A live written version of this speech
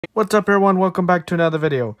What's up, everyone? Welcome back to another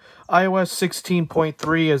video. iOS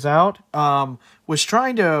 16.3 is out. Was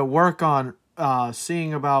trying to work on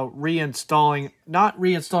seeing about not reinstalling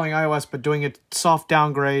iOS, but doing a soft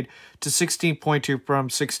downgrade to 16.2 from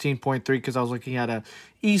 16.3 because I was looking at a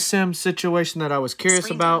eSIM situation that I was curious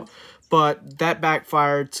about, but that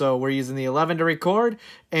backfired. So we're using the 11 to record,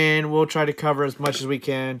 and we'll try to cover as much as we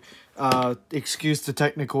can. Excuse the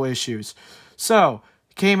technical issues. So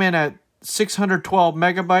came in at 612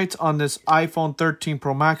 megabytes on this iPhone 13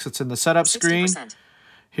 Pro Max. It's in the setup screen.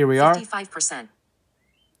 Here we are. 55%.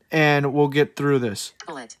 And we'll get through this.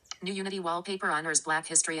 Bullet. New Unity wallpaper honors Black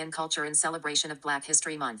history and culture in celebration of Black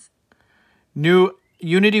History Month. New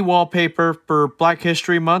Unity wallpaper for Black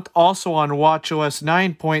History Month. Also on watchOS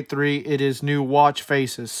 9.3, it is new watch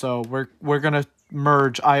faces. So we're going to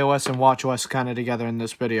merge iOS and watchOS kind of together in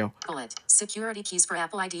this video. Bullet. Security keys for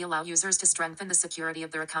Apple ID allow users to strengthen the security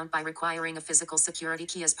of their account by requiring a physical security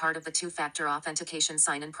key as part of the two-factor authentication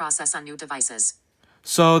sign-in process on new devices.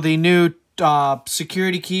 So the new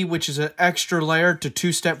security key, which is an extra layer to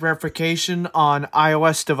two-step verification on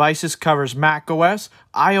iOS devices, covers macOS,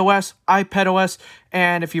 iOS, iPadOS,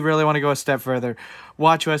 and if you really want to go a step further,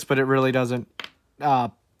 watchOS, but it really doesn't.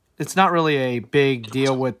 It's not really a big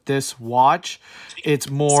deal with this watch.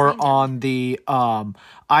 It's more on the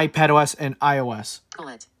iPadOS and iOS.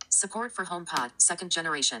 Bullet. Support for HomePod, second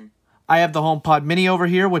generation. I have the HomePod Mini over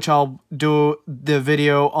here, which I'll do the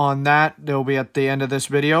video on that. It'll be at the end of this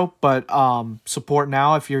video. But support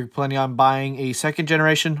now if you're planning on buying a second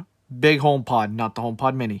generation big HomePod, not the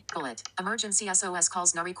HomePod Mini. Bullet. Emergency SOS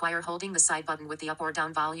calls now require holding the side button with the up or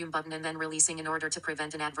down volume button and then releasing in order to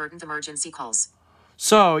prevent inadvertent emergency calls.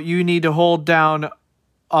 So you need to hold down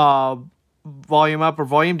volume up or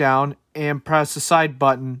volume down and press the side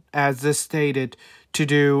button as this stated to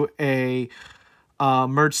do a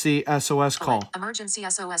emergency SOS call. Emergency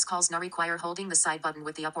SOS calls now require holding the side button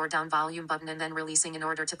with the up or down volume button and then releasing in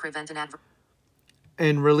order to prevent an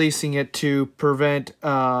and releasing it to prevent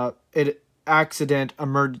accident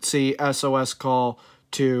emergency SOS call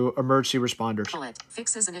to emergency responders. Bullet.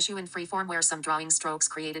 Fixes an issue in Freeform where some drawing strokes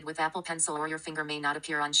created with Apple Pencil or your finger may not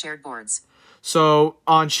appear on shared boards. So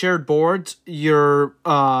on shared boards, your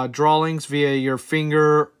drawings via your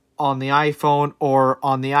finger on the iPhone or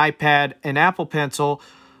on the iPad and Apple Pencil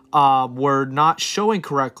were not showing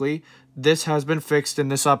correctly. This has been fixed in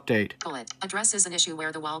this update. Bullet. Address is an issue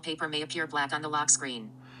where the wallpaper may appear black on the lock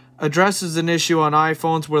screen. Address is an issue on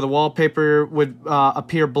iPhones where the wallpaper would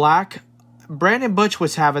appear black. Brandon Butch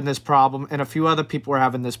was having this problem, and a few other people were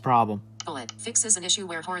having this problem. Bullet. Fixes an issue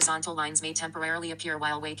where horizontal lines may temporarily appear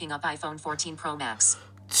while waking up iPhone 14 Pro Max.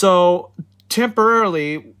 So,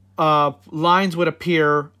 temporarily, lines would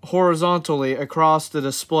appear horizontally across the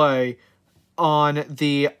display on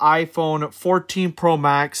the iPhone 14 Pro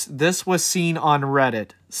Max. This was seen on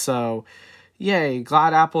Reddit. So, yay.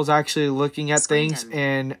 Glad Apple's actually looking at things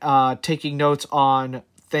and taking notes on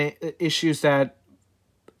issues that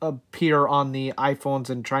appear on the iPhones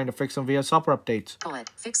and trying to fix them via software updates. Bullet.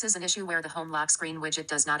 Fixes an issue where the home lock screen widget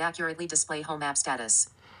does not accurately display home app status.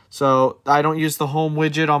 So I don't use the home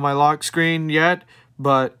widget on my lock screen yet,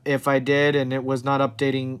 but if I did and it was not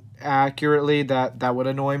updating accurately, that would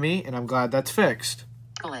annoy me, and I'm glad that's fixed.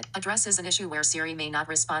 Bullet. Address is an issue where Siri may not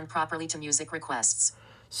respond properly to music requests.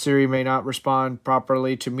 Siri may not respond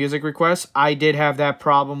properly to music requests. I did have that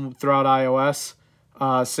problem throughout iOS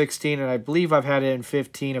 16, and I believe I've had it in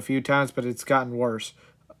 15 a few times, but it's gotten worse.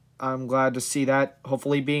 I'm glad to see that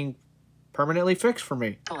hopefully being permanently fixed for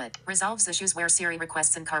me. Bullet. Resolves issues where Siri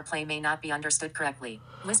requests in CarPlay may not be understood correctly.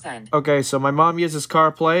 Lisp end. Okay, so my mom uses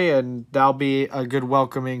CarPlay, and that'll be a good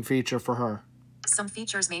welcoming feature for her. Some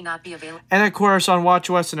features may not be available. And of course, on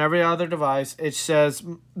watchOS and every other device, it says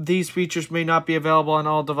these features may not be available on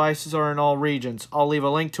all devices or in all regions. I'll leave a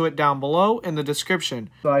link to it down below in the description.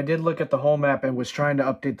 So I did look at the Home app and was trying to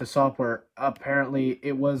update the software. Apparently,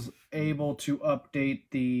 it was able to update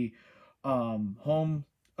the Home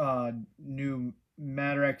new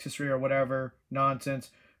Matter accessory or whatever nonsense.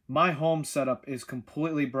 My Home setup is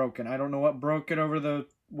completely broken. I don't know what broke it over the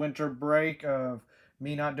winter break of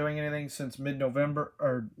me not doing anything since mid-November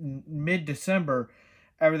or mid-December.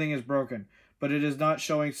 Everything is broken, but it is not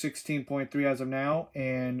showing 16.3 as of now,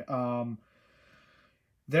 and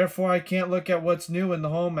therefore I can't look at what's new in the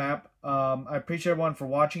Home app. I appreciate everyone for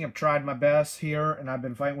watching. I've tried my best here, and I've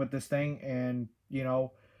been fighting with this thing, and you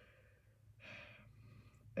know,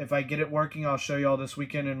 if I get it working, I'll show you all this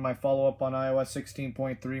weekend in my follow-up on iOS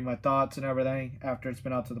 16.3, my thoughts and everything after it's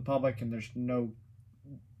been out to the public and there's no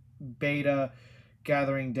beta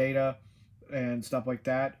gathering data and stuff like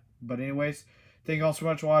that. But anyways, thank you all so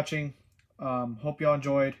much for watching. Hope y'all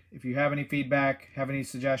enjoyed. If you have any feedback, have any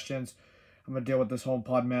suggestions, I'm going to deal with this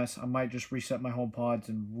HomePod mess. I might just reset my HomePods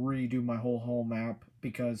and redo my whole home app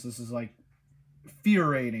because this is like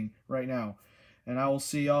infuriating right now. And I will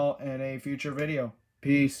see y'all in a future video.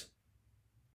 Peace.